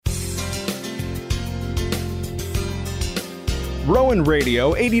Rowan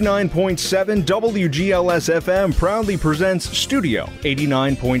Radio 89.7 WGLS FM proudly presents Studio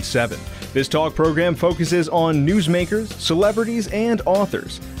 89.7. This talk program focuses on newsmakers, celebrities, and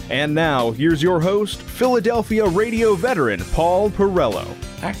authors. And now, here's your host, Philadelphia radio veteran Paul Perrello.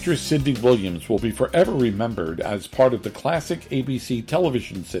 Actress Cindy Williams will be forever remembered as part of the classic ABC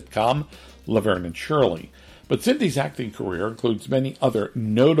television sitcom Laverne and Shirley. But Cindy's acting career includes many other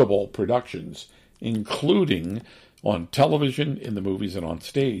notable productions, including on television, in the movies, and on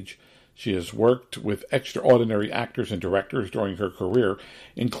stage. She has worked with extraordinary actors and directors during her career,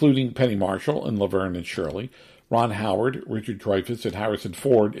 including Penny Marshall in Laverne and Shirley, Ron Howard, Richard Dreyfuss, and Harrison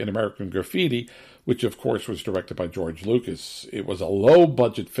Ford in American Graffiti, which of course was directed by George Lucas. It was a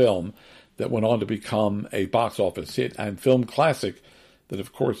low-budget film that went on to become a box office hit and film classic that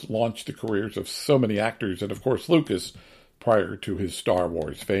of course launched the careers of so many actors and of course Lucas prior to his Star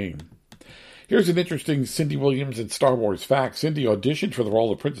Wars fame. Here's an interesting Cindy Williams and Star Wars fact. Cindy auditioned for the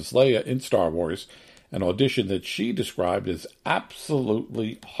role of Princess Leia in Star Wars, an audition that she described as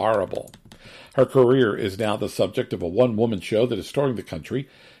absolutely horrible. Her career is now the subject of a one-woman show that is touring the country.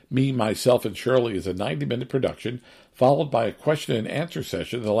 Me, Myself, and Shirley is a 90-minute production, followed by a question-and-answer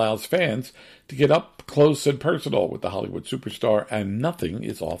session that allows fans to get up close and personal with the Hollywood superstar, and nothing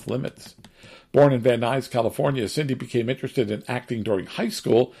is off limits. Born in Van Nuys, California, Cindy became interested in acting during high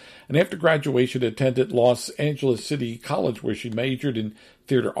school, and after graduation attended Los Angeles City College, where she majored in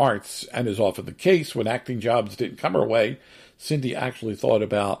theater arts. And as often the case, when acting jobs didn't come her way, Cindy actually thought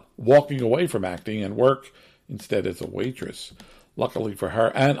about walking away from acting and work instead as a waitress. Luckily for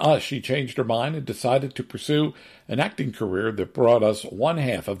her and us, she changed her mind and decided to pursue an acting career that brought us one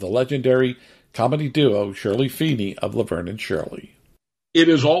half of the legendary comedy duo Shirley Feeney of Laverne and Shirley. It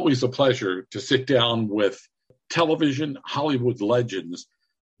is always a pleasure to sit down with television Hollywood legends,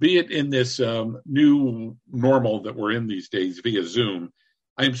 be it in this new normal that we're in these days via Zoom.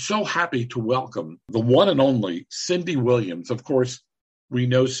 I am so happy to welcome the one and only Cindy Williams. Of course, we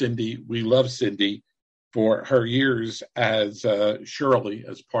know Cindy. We love Cindy for her years as Shirley,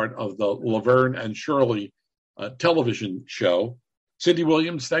 as part of the Laverne and Shirley television show. Cindy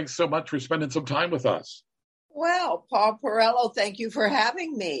Williams, thanks so much for spending some time with us. Well, Paul Perrello, thank you for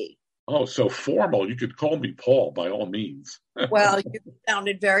having me. Oh, so formal. You could call me Paul by all means. Well, you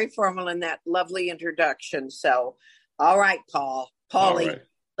sounded very formal in that lovely introduction. So, all right, Paulie, right.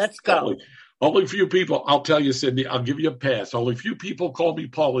 Let's go. Only few people, I'll tell you, Cindy, I'll give you a pass. Only few people call me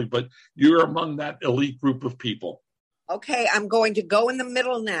Paulie, but you're among that elite group of people. Okay, I'm going to go in the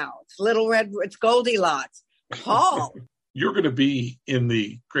middle now. It's Little Red, it's Goldilocks. Paul. You're going to be in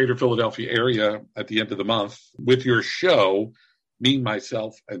the greater Philadelphia area at the end of the month with your show, Me,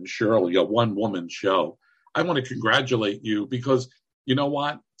 Myself, and Shirley, a one-woman show. I want to congratulate you because, you know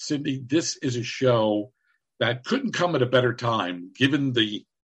what, Cindy, this is a show that couldn't come at a better time, given the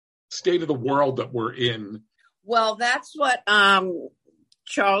state of the world that we're in. Well, that's what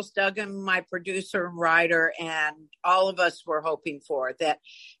Charles Duggan, my producer and writer, and all of us were hoping for, that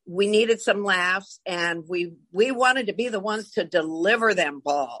we needed some laughs, and we wanted to be the ones to deliver them,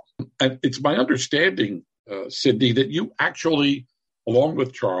 Paul. And it's my understanding, Cindy, that you actually, along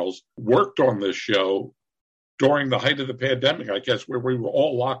with Charles, worked on this show during the height of the pandemic, I guess, where we were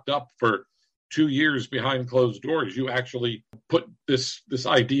all locked up for 2 years behind closed doors. You actually put this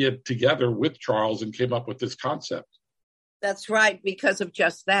idea together with Charles and came up with this concept. That's right, because of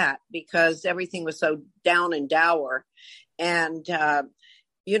just that, because everything was so down and dour. And,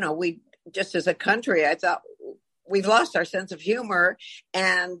 we just as a country, I thought we've lost our sense of humor.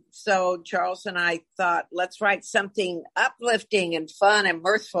 And so Charles and I thought, let's write something uplifting and fun and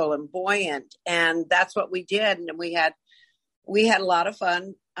mirthful and buoyant. And that's what we did. And we had a lot of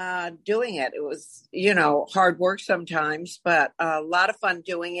fun doing it. It was, hard work sometimes, but a lot of fun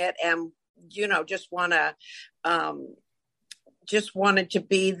doing it. And, just wanted to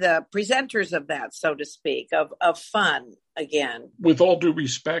be the presenters of that, so to speak, of fun again. With all due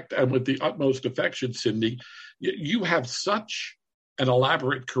respect and with the utmost affection, Cindy, you have such an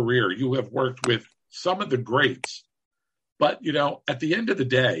elaborate career. You have worked with some of the greats. But, at the end of the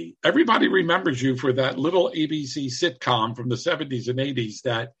day, everybody remembers you for that little ABC sitcom from the 70s and 80s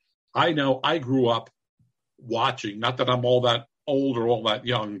that I know I grew up watching. Not that I'm all that old or all that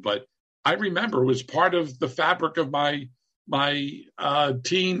young, but I remember it was part of the fabric of my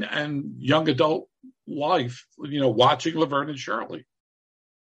teen and young adult life, watching Laverne and Shirley.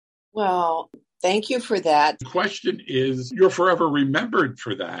 Well, thank you for that. The question is, you're forever remembered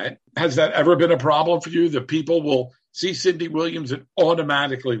for that. Has that ever been a problem for you, that people will see Cindy Williams and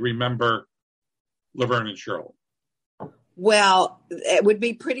automatically remember Laverne and Shirley? Well, it would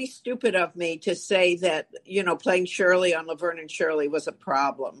be pretty stupid of me to say that, playing Shirley on Laverne and Shirley was a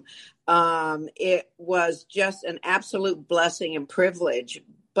problem. It was just an absolute blessing and privilege.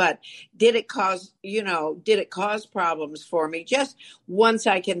 But did it cause problems for me? Just once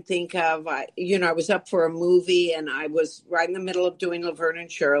I can think of, I was up for a movie and I was right in the middle of doing Laverne and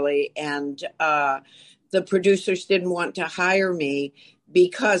Shirley, and the producers didn't want to hire me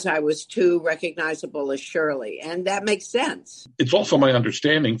because I was too recognizable as Shirley. And that makes sense. It's also my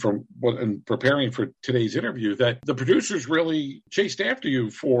understanding from in preparing for today's interview that the producers really chased after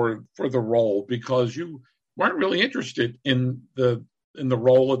you for the role because you weren't really interested in the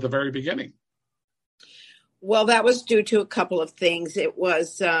role at the very beginning. Well, that was due to a couple of things. It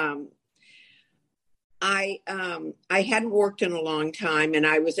was, I hadn't worked in a long time, and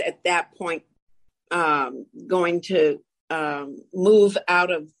I was at that point going to move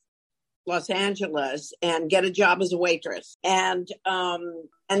out of Los Angeles and get a job as a waitress. And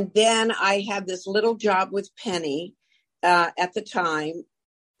then I had this little job with Penny at the time.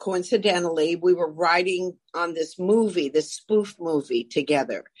 Coincidentally, we were writing on this movie, this spoof movie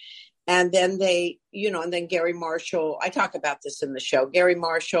together. And then and then Gary Marshall, I talk about this in the show, Gary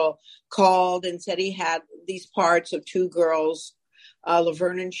Marshall called and said he had these parts of two girls,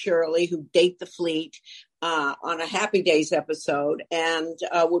 Laverne and Shirley, who date the fleet on a Happy Days episode. And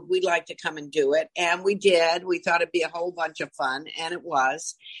would we like to come and do it? And we did. We thought it'd be a whole bunch of fun. And it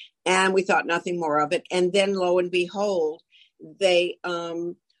was. And we thought nothing more of it. And then lo and behold, they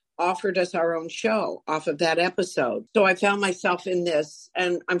offered us our own show off of that episode. So I found myself in this,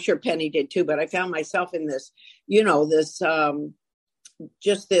 and I'm sure Penny did too, but I found myself in this, this,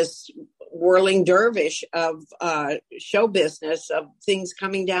 just this whirling dervish of show business, of things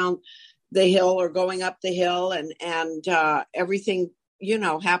coming down the hill or going up the hill, and everything,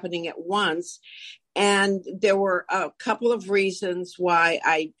 happening at once. And there were a couple of reasons why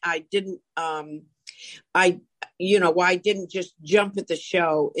I didn't just jump at the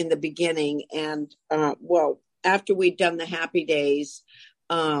show in the beginning. And after we'd done the Happy Days,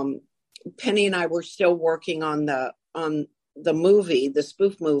 Penny and I were still working on the movie, the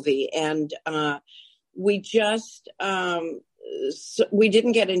spoof movie, and we just we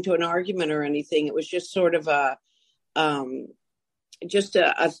didn't get into an argument or anything. It was just sort of a thing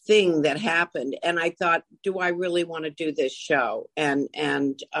that happened, and I thought, do I really want to do this show? And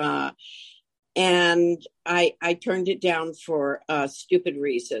I turned it down for stupid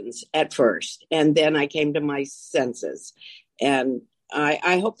reasons at first, and then I came to my senses, and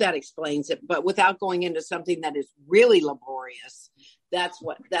I hope that explains it. But without going into something that is really laborious, that's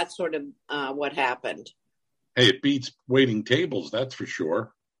sort of what happened. Hey, it beats waiting tables, that's for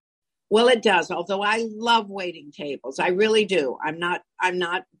sure. Well, it does. Although I love waiting tables, I really do. I'm not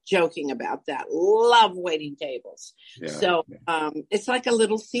joking about that. Love waiting tables. Yeah, so it's like a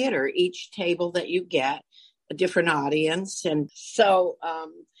little theater. Each table that you get, a different audience, and so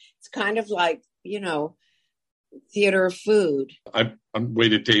it's kind of like theater of food. I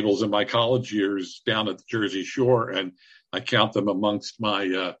waited tables in my college years down at the Jersey Shore, and I count them amongst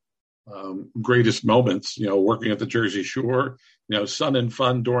my greatest moments. Working at the Jersey Shore. Sun and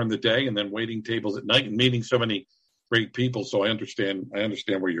fun during the day, and then waiting tables at night, and meeting so many great people. So I understand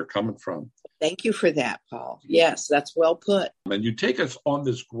where you're coming from. Thank you for that, Paul. Yes, that's well put. And you take us on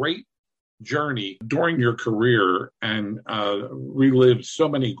this great journey during your career and relive so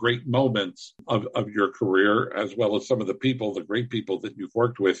many great moments of your career, as well as some of the great people that you've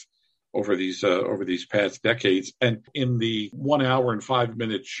worked with over these past decades. And in the 1 hour and 5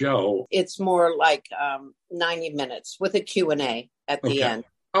 minute show, it's more like 90 minutes with a Q&A at the end.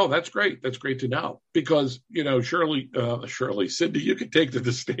 Oh, that's great. That's great to know, because Shirley, Cindy, you could take to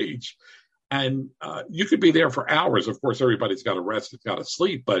the stage and you could be there for hours. Of course, everybody's got to rest, it's got to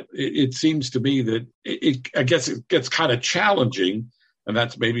sleep, but it seems to me that I guess it gets kind of challenging, and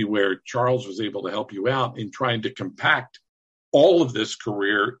that's maybe where Charles was able to help you out in trying to compact all of this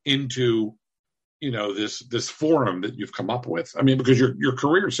career into, this forum that you've come up with. I mean, because your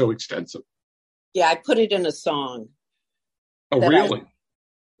career is so extensive. Yeah, I put it in a song. Oh, really?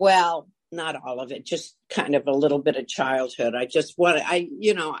 Well, not all of it, just kind of a little bit of childhood. I didn't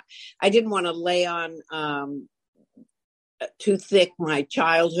want to lay on too thick my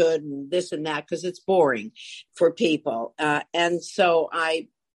childhood and this and that, because it's boring for people. And so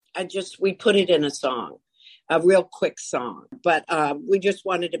we put it in a song. A real quick song, but we just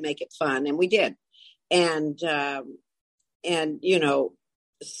wanted to make it fun, and we did. And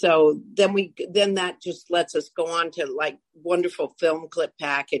so then that just lets us go on to like wonderful film clip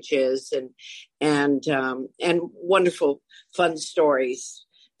packages and wonderful fun stories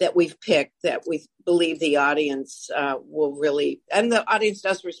that we've picked that we believe the audience will really, and the audience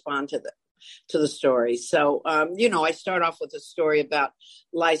does respond to the story. So, I start off with a story about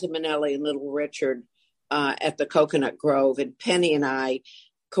Liza Minnelli and Little Richard at the Coconut Grove. And Penny and I,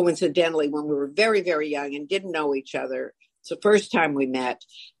 coincidentally, when we were very, very young and didn't know each other, it's the first time we met,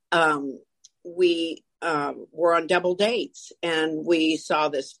 we were on double dates, and we saw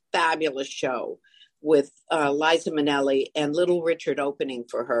this fabulous show with Liza Minnelli and Little Richard opening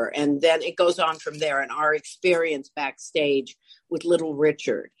for her. And then it goes on from there, and our experience backstage with Little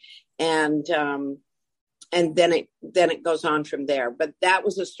Richard. And then it goes on from there. But that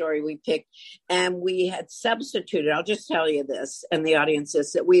was a story we picked, and we had substituted, I'll just tell you this, and the audience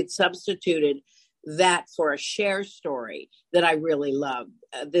is, that we had substituted that for a Cher story that I really loved.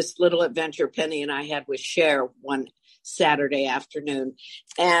 This little adventure Penny and I had with Cher one Saturday afternoon.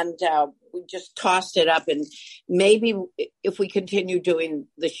 And we just tossed it up. And maybe if we continue doing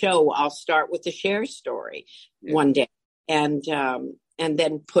the show, I'll start with the Cher story one day. And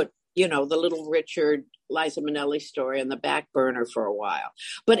then put, the Little Richard, Liza Minnelli story on the back burner for a while.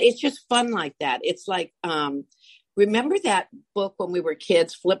 But it's just fun like that. It's like, remember that book when we were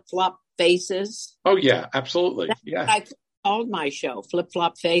kids, Flip Flop Faces? Oh, yeah, absolutely. I called my show Flip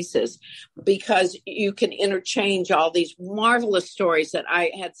Flop Faces, because you can interchange all these marvelous stories that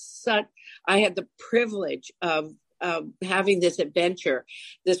I had the privilege of having this adventure,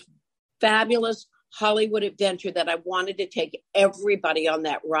 this fabulous Hollywood adventure that I wanted to take everybody on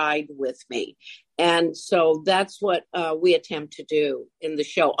that ride with me. And so that's what we attempt to do in the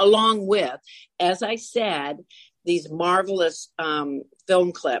show, along with, as I said, these marvelous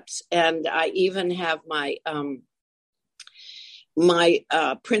film clips. And I even have my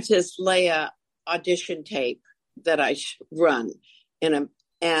Princess Leia audition tape that I run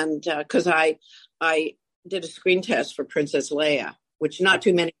because I did a screen test for Princess Leia, which not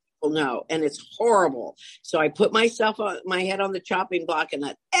too many people know, and it's horrible. So I put my head on the chopping block and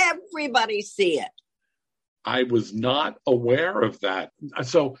let everybody see it. I was not aware of that.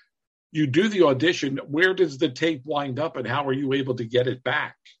 So you do the audition. Where does the tape wind up, and how are you able to get it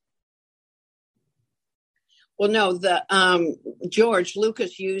back? Well, no, the George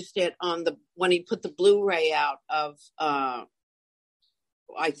Lucas used it when he put the Blu-ray out of.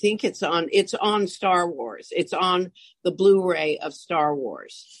 I think it's on Star Wars. It's on the Blu-ray of Star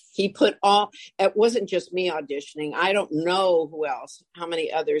Wars. He put it wasn't just me auditioning. I don't know how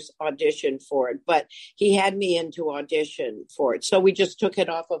many others auditioned for it, but he had me in to audition for it. So we just took it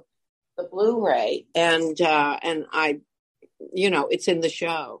off of the Blu-ray, and I, it's in the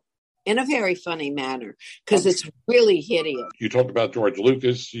show in a very funny manner, because it's really hideous. You talked about George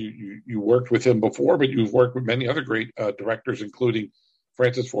Lucas. You worked with him before, but you've worked with many other great directors, including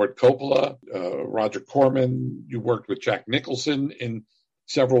Francis Ford Coppola, Roger Corman. You worked with Jack Nicholson in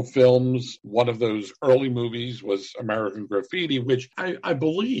several films. One of those early movies was American Graffiti, which I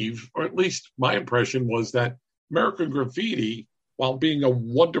believe, or at least my impression was that American Graffiti, while being a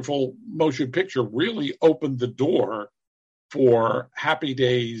wonderful motion picture, really opened the door for Happy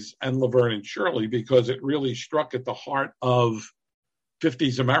Days and Laverne and Shirley, because it really struck at the heart of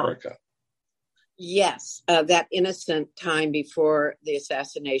 50s America. Yes, that innocent time before the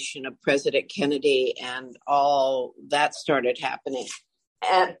assassination of President Kennedy and all that started happening.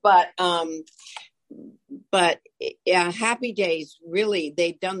 But Happy Days, really,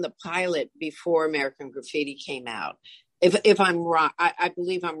 they'd done the pilot before American Graffiti came out. If I'm right, I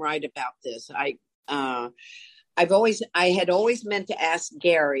believe I'm right about this. I had always meant to ask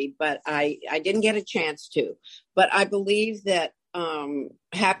Gary, but I didn't get a chance to. But I believe that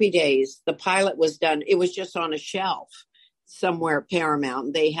Happy Days, the pilot was done. It was just on a shelf somewhere at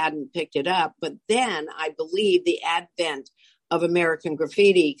Paramount. They hadn't picked it up. But then I believe the advent of American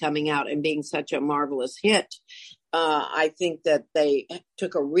Graffiti coming out and being such a marvelous hit, I think that they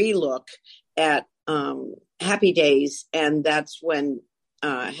took a relook at Happy Days, and that's when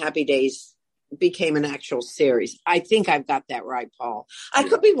Happy Days became an actual series. I think I've got that right, Paul. I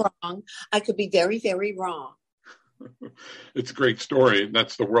could be wrong. I could be very, very wrong. It's a great story, and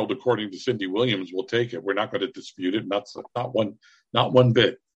that's The World According to Cindy Williams. We'll take it. We're not going to dispute it. Not one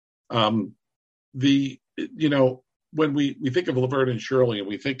bit. When we think of Laverne and Shirley and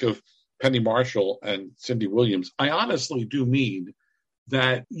we think of Penny Marshall and Cindy Williams, I honestly do mean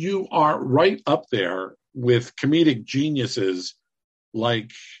that you are right up there with comedic geniuses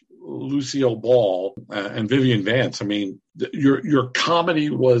like Lucille Ball and Vivian Vance. I mean, your comedy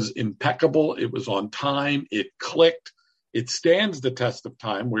was impeccable. It was on time. It clicked. It stands the test of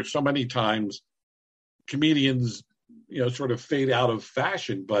time, where so many times comedians, sort of fade out of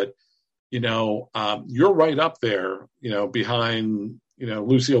fashion. But, you're right up there, behind,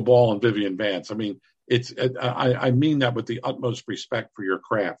 Lucille Ball and Vivian Vance. I mean, I mean that with the utmost respect for your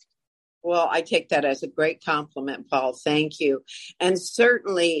craft. Well, I take that as a great compliment, Paul. Thank you. And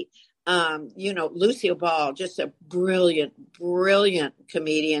certainly, Lucille Ball, just a brilliant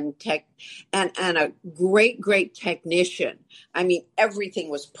comedian, and a great technician. I mean, everything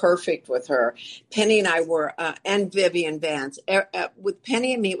was perfect with her. Penny and I were, and Vivian Vance. With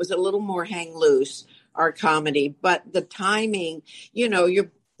Penny and me, it was a little more hang loose, our comedy, but the timing, you're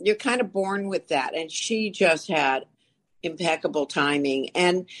kind of born with that. And she just had impeccable timing.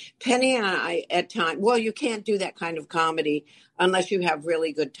 And Penny and I at times, well, you can't do that kind of comedy unless you have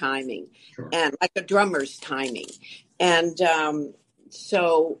really good timing. Sure. And like a drummer's timing. And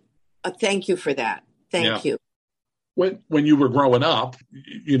so thank you for that. Thank you. When you were growing up,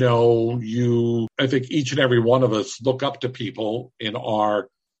 I think each and every one of us look up to people in our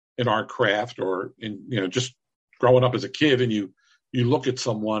craft, or just growing up as a kid, and you look at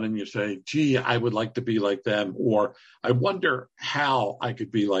someone and you say, gee, I would like to be like them, or I wonder how I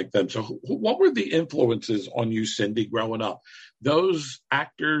could be like them. So what were the influences on you, Cindy, growing up? Those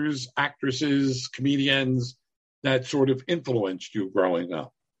actors, actresses, comedians that sort of influenced you growing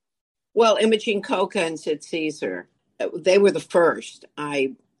up? Well, Imogen Coca and Sid Caesar, they were the first.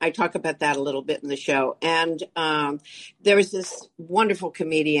 I talk about that a little bit in the show. And there was this wonderful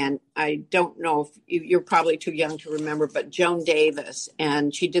comedian. I don't know if you're probably too young to remember, but Joan Davis.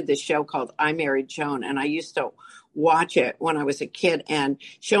 And she did this show called I Married Joan. And I used to watch it when I was a kid. And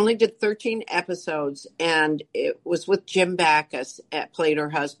she only did 13 episodes. And it was with Jim Backus, played her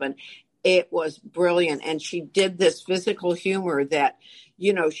husband. It was brilliant. And she did this physical humor that,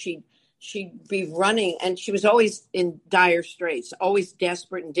 she'd be running, and she was always in dire straits, always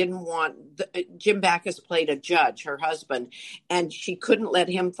desperate, and didn't want Jim Backus played a judge, her husband, and she couldn't let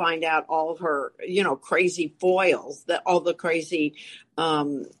him find out all of her, crazy foils, all the crazy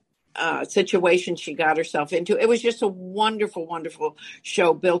situations she got herself into. It was just a wonderful, wonderful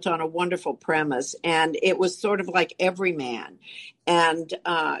show built on a wonderful premise. And it was sort of like Everyman. And,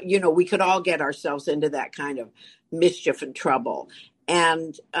 we could all get ourselves into that kind of mischief and trouble.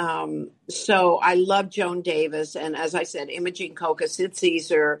 And so I love Joan Davis. And as I said, Imogen Coca, Sid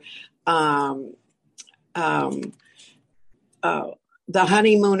Caesar, The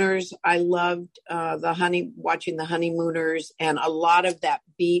Honeymooners. I loved watching The Honeymooners, and a lot of that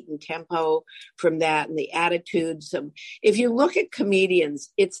beat and tempo from that, and the attitudes. If you look at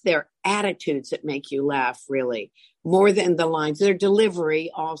comedians, it's their attitudes that make you laugh, really, more than the lines. Their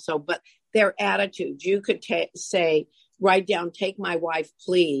delivery also, but their attitudes. You could write down, take my wife,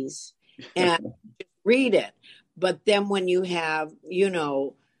 please, and read it. But then when you have,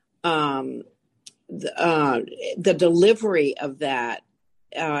 the delivery of that,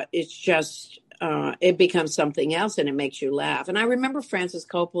 it's just, it becomes something else, and it makes you laugh. And I remember Francis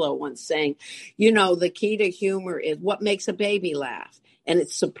Coppola once saying, the key to humor is what makes a baby laugh. And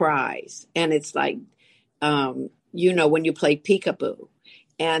it's surprise. And it's like, when you play peekaboo.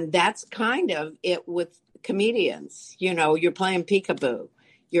 And that's kind of it with comedians. You're playing peekaboo.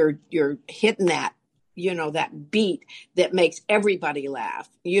 You're hitting that, that beat that makes everybody laugh,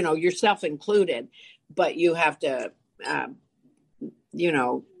 yourself included, but you have to,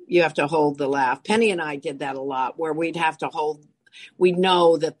 you have to hold the laugh. Penny and I did that a lot, where we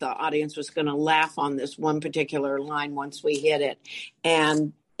know that the audience was going to laugh on this one particular line once we hit it.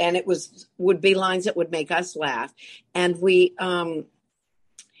 And it would be lines that would make us laugh. And we'd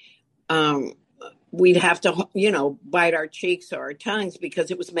have to, bite our cheeks or our tongues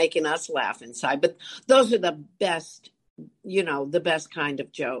because it was making us laugh inside. But those are the best, the best kind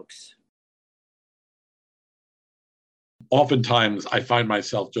of jokes. Oftentimes, I find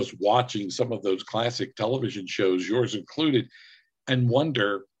myself just watching some of those classic television shows, yours included, and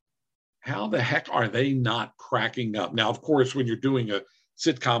wonder, how the heck are they not cracking up? Now, of course, when you're doing a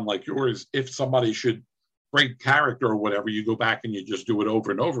sitcom like yours, if somebody should break character or whatever, you go back and you just do it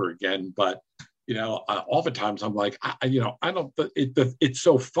over and over again. But oftentimes I'm like, I don't. It's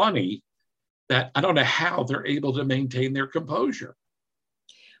so funny that I don't know how they're able to maintain their composure.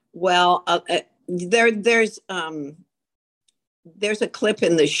 Well, there's a clip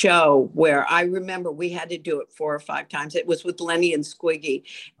in the show where I remember we had to do it 4 or 5 times. It was with Lenny and Squiggy,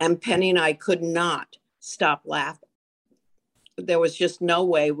 and Penny and I could not stop laughing. There was just no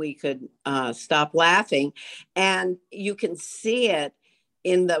way we could stop laughing. And you can see it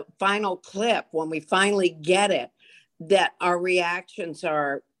in the final clip when we finally get it, that our reactions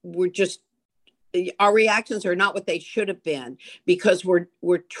are not what they should have been, because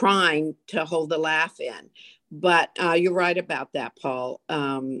we're trying to hold the laugh in. But you're right about that, Paul.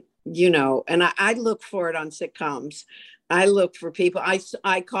 And I look for it on sitcoms. I looked for people.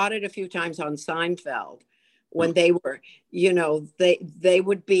 I caught it a few times on Seinfeld when they were, they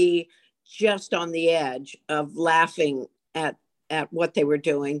would be just on the edge of laughing at what they were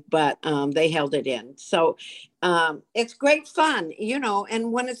doing, but they held it in. So it's great fun,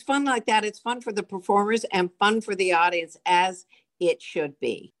 and when it's fun like that, it's fun for the performers and fun for the audience, as it should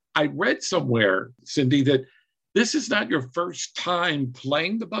be. I read somewhere, Cindy, that this is not your first time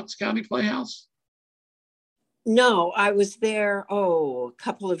playing the Bucks County Playhouse. No, I was there, a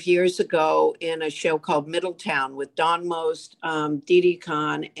couple of years ago in a show called Middletown with Don Most, Didi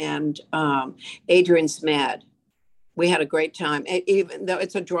Khan, and Adrian Smad. We had a great time, even though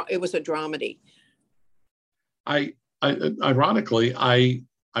it was a dramedy. Ironically, I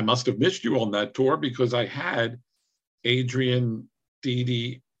must have missed you on that tour because I had Adrian,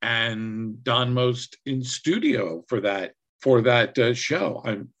 Didi, and Don Most in studio for that show.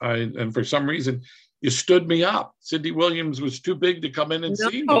 And for some reason, you stood me up. Cindy Williams was too big to come in and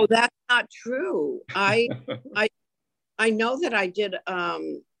see me. No, that's not true. I know that I did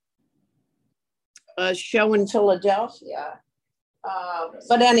a show in Philadelphia,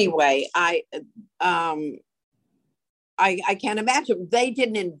 but anyway, I can't imagine. They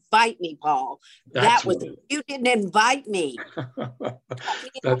didn't invite me, Paul. You didn't invite me.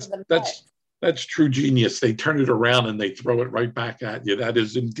 That's true genius. They turn it around and they throw it right back at you. That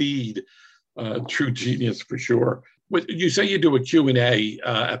is indeed true genius for sure. You say you do a Q&A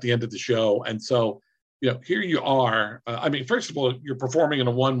at the end of the show. And so, here you are. First of all, you're performing in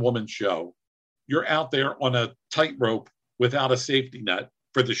a one-woman show. You're out there on a tightrope without a safety net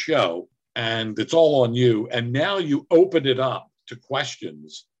for the show, and it's all on you. And now you open it up to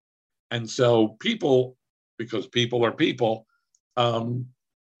questions. And so people, because people are people,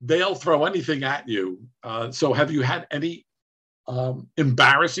 they'll throw anything at you. So have you had any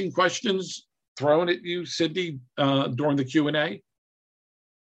embarrassing questions thrown at you, Cindy, during the Q&A?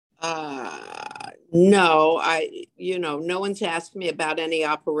 No, no one's asked me about any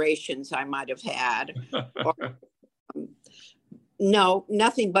operations I might have had. No,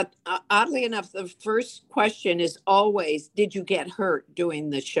 nothing. But oddly enough, the first question is always, did you get hurt doing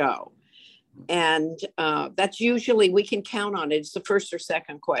the show? And that's usually, we can count on it. It's the first or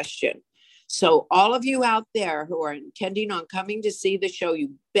second question. So all of you out there who are intending on coming to see the show,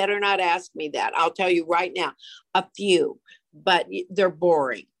 you better not ask me that. I'll tell you right now, a few, but they're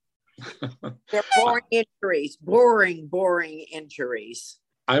boring. They're boring injuries.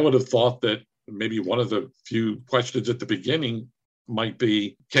 I would have thought that maybe one of the few questions at the beginning might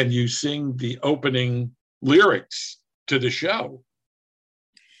be, can you sing the opening lyrics to the show?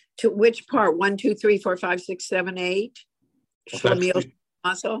 To which part? 1, 2, 3, 4, 5, 6, 7, 8.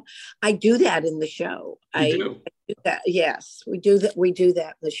 Also, I do that in the show. I do that. Yes, we do that. We do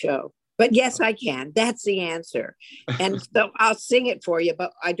that in the show. But yes, I can. That's the answer. And so I'll sing it for you,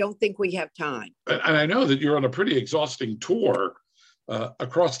 but I don't think we have time. And I know that you're on a pretty exhausting tour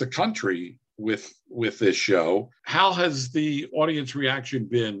across the country with this show. How has the audience reaction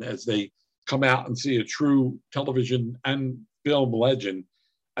been as they come out and see a true television and film legend?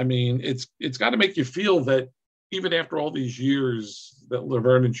 It's got to make you feel that even after all these years that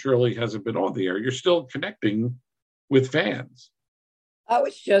Laverne and Shirley hasn't been on the air, you're still connecting with fans. Oh,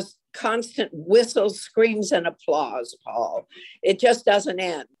 it's just constant whistles, screams, and applause, Paul. It just doesn't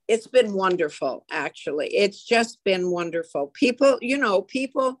end. It's been wonderful, actually. It's just been wonderful. People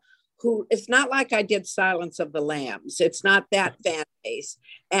who, it's not like I did Silence of the Lambs. It's not that fan base.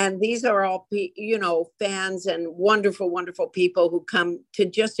 And these are all, fans and wonderful, wonderful people who come to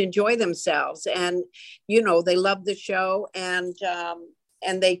just enjoy themselves. And, they love the show, and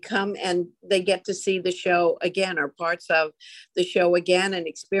they come and they get to see the show again, or parts of the show again, and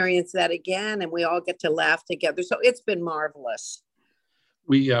experience that again. And we all get to laugh together. So it's been marvelous.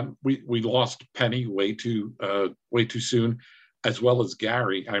 We lost Penny way too soon, as well as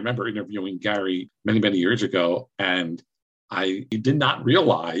Gary. I remember interviewing Gary many, many years ago, and I did not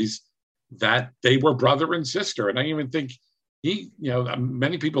realize that they were brother and sister. And I even think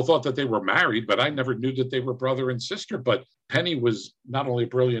many people thought that they were married, but I never knew that they were brother and sister. But Penny was not only a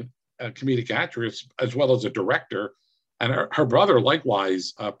brilliant comedic actress, as well as a director. And her brother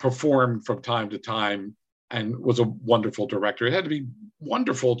likewise performed from time to time and was a wonderful director. It had to be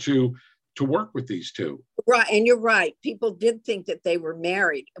wonderful to work with these two. Right. And you're right. People did think that they were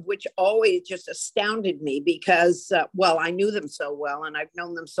married, which always just astounded me because, I knew them so well and I've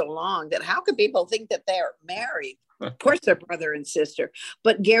known them so long that how could people think that they're married? Of course, they're brother and sister.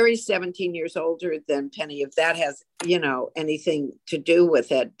 But Gary's 17 years older than Penny, if that has, anything to do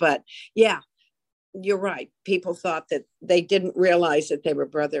with it. But yeah, you're right. People thought that they didn't realize that they were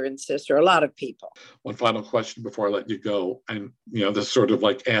brother and sister. A lot of people. One final question before I let you go. And, this sort of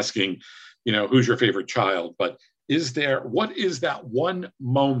like asking, who's your favorite child? But what is that one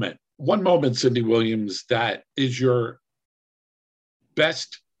moment, Cindy Williams, that is your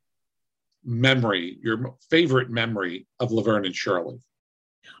best memory, your favorite memory of Laverne and Shirley?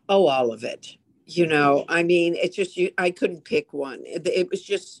 Oh, all of it. It's just, I couldn't pick one. It was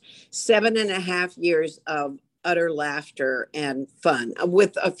just 7.5 years of utter laughter and fun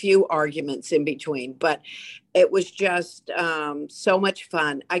with a few arguments in between, but it was just so much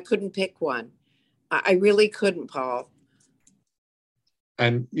fun. I couldn't pick one. I really couldn't, Paul.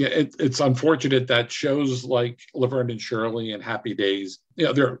 And it's unfortunate that shows like Laverne and Shirley and Happy Days,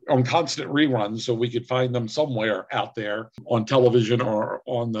 they're on constant reruns, so we could find them somewhere out there on television or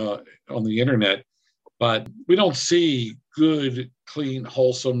on the internet. But we don't see good, clean,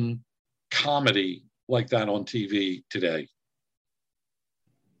 wholesome comedy like that on TV today.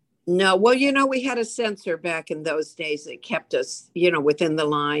 No, well, we had a censor back in those days that kept us, within the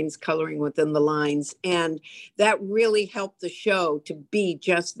lines, coloring within the lines. And that really helped the show to be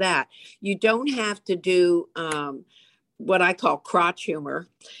just that. You don't have to do what I call crotch humor.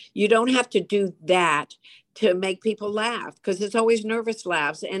 You don't have to do that to make people laugh, because it's always nervous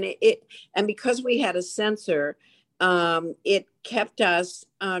laughs. And and because we had a censor, it kept us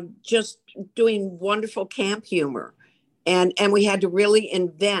just doing wonderful camp humor. And we had to really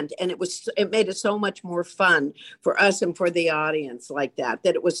invent, and it made it so much more fun for us and for the audience like that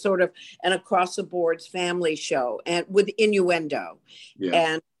it was sort of an across the boards family show and with innuendo.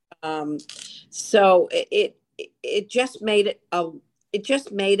 Yeah. And so it just made it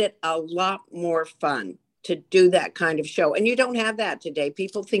a lot more fun to do that kind of show. And you don't have that today.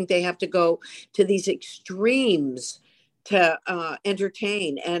 People think they have to go to these extremes to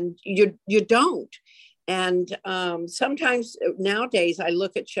entertain, and you don't. And sometimes nowadays I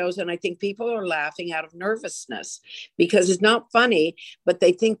look at shows and I think people are laughing out of nervousness because it's not funny, but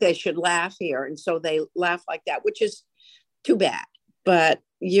they think they should laugh here. And so they laugh like that, which is too bad. But,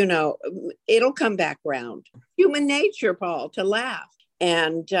 it'll come back round. Human nature, Paul, to laugh.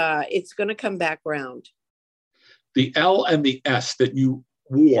 And it's going to come back round. The L and the S that you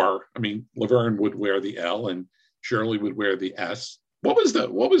wore, Laverne would wear the L and Shirley would wear the S. What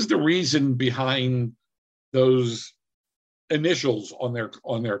was the reason behind those initials on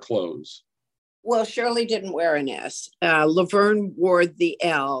their clothes? Well, Shirley didn't wear an S. Laverne wore the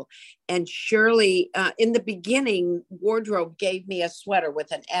L, and Shirley, in the beginning, wardrobe gave me a sweater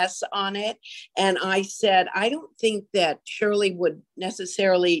with an S on it, and I said, I don't think that Shirley would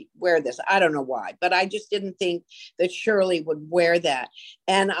necessarily wear this. I don't know why, but I just didn't think that Shirley would wear that.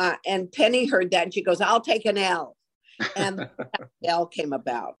 And Penny heard that, and she goes, "I'll take an L." And the L came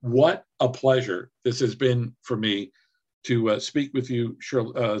about. What a pleasure this has been for me to speak with you,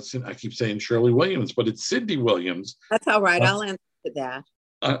 Shirley. I keep saying Shirley Williams, but it's Cindy Williams. That's all right. I'll answer to that.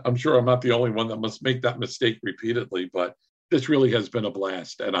 I'm sure I'm not the only one that must make that mistake repeatedly, but this really has been a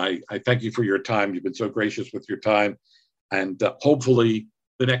blast. And I thank you for your time. You've been so gracious with your time. And hopefully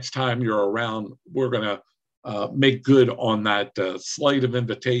the next time you're around, we're going to make good on that slight of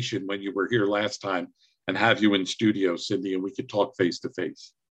invitation when you were here last time, and have you in studio, Cindy, and we could talk face to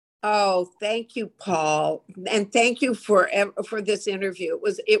face. Oh, thank you, Paul. And thank you for this interview.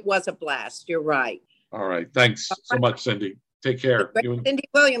 It was a blast. You're right. All right. Thanks so much, Cindy. Take care. Cindy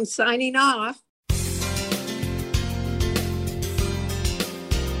Williams signing off.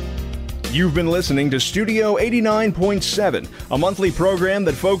 You've been listening to Studio 89.7, a monthly program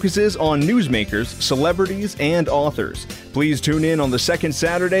that focuses on newsmakers, celebrities, and authors. Please tune in on the second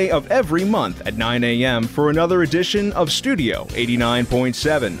Saturday of every month at 9 a.m. for another edition of Studio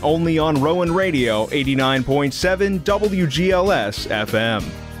 89.7, only on Rowan Radio 89.7 WGLS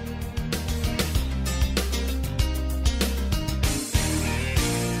FM.